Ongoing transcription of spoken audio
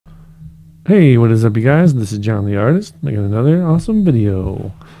Hey, what is up, you guys? This is Jon The Artist, making another awesome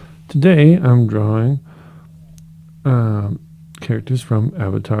video. Today, I'm drawing characters from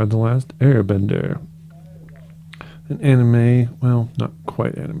Avatar The Last Airbender. An anime, well, not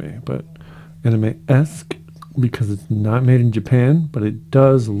quite anime, but anime-esque, because it's not made in Japan, but it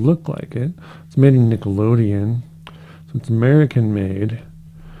does look like it. It's made in Nickelodeon, so it's American-made,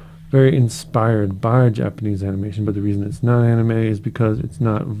 very inspired by Japanese animation, but the reason it's not anime is because it's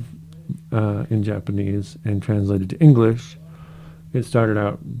not in Japanese and translated to English. It started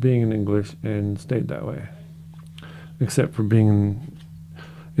out being in English and stayed that way, except for being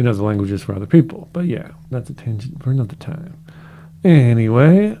in other languages for other people. But yeah, that's a tangent for another time.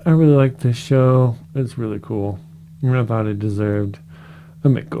 Anyway, I really like this show. It's really cool. And I thought it deserved a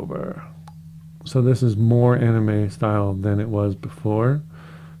makeover. So this is more anime style than it was before.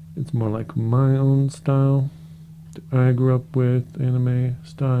 It's more like my own style that I grew up with, anime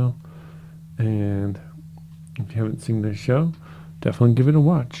style. And if you haven't seen this show, definitely give it a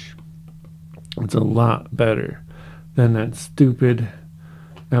watch. It's a lot better than that stupid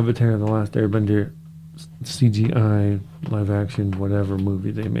Avatar The Last Airbender CGI live action whatever movie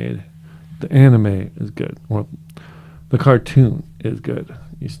they made. The anime is good. Well, the cartoon is good.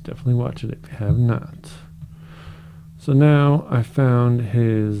 You should definitely watch it if you have not. So now I found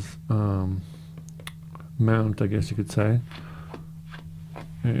his mount, I guess you could say.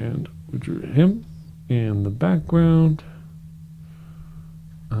 And we drew him in the background.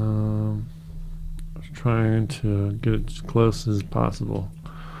 I was trying to get it as close as possible.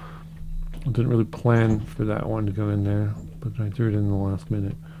 I didn't really plan for that one to go in there, but I threw it in the last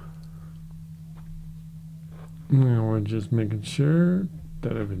minute. Now we're just making sure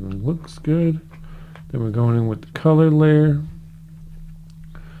that everything looks good. Then we're going in with the color layer.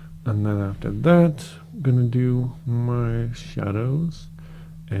 And then after that, I'm going to do my shadows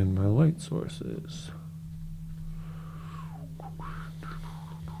and my light sources.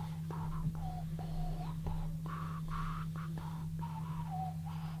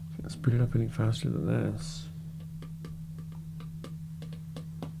 Can't speed it up any faster than this.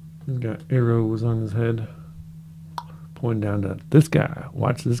 He's got arrows on his head pointing down to this guy.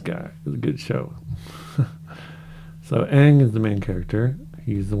 Watch this guy. It's a good show. So Aang is the main character.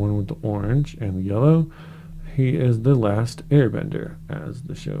 He's the one with the orange and the yellow. He is the last airbender, as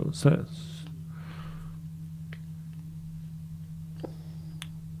the show says.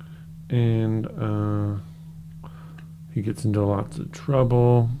 And he gets into lots of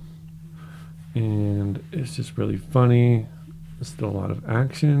trouble. And it's just really funny. There's still a lot of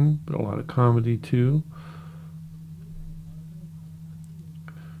action, but a lot of comedy too.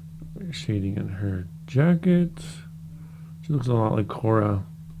 Shading in her jacket. She looks a lot like Korra,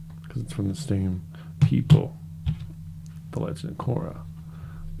 because it's from the same people. The Legend of Korra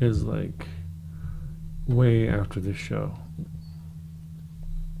is like way after this show.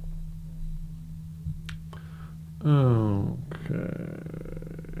 Okay.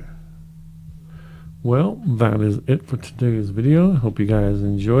 Well, that is it for today's video. I hope you guys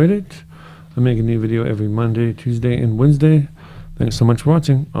enjoyed it. I make a new video every Monday, Tuesday, and Wednesday. Thanks so much for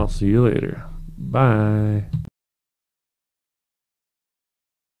watching. I'll see you later. Bye.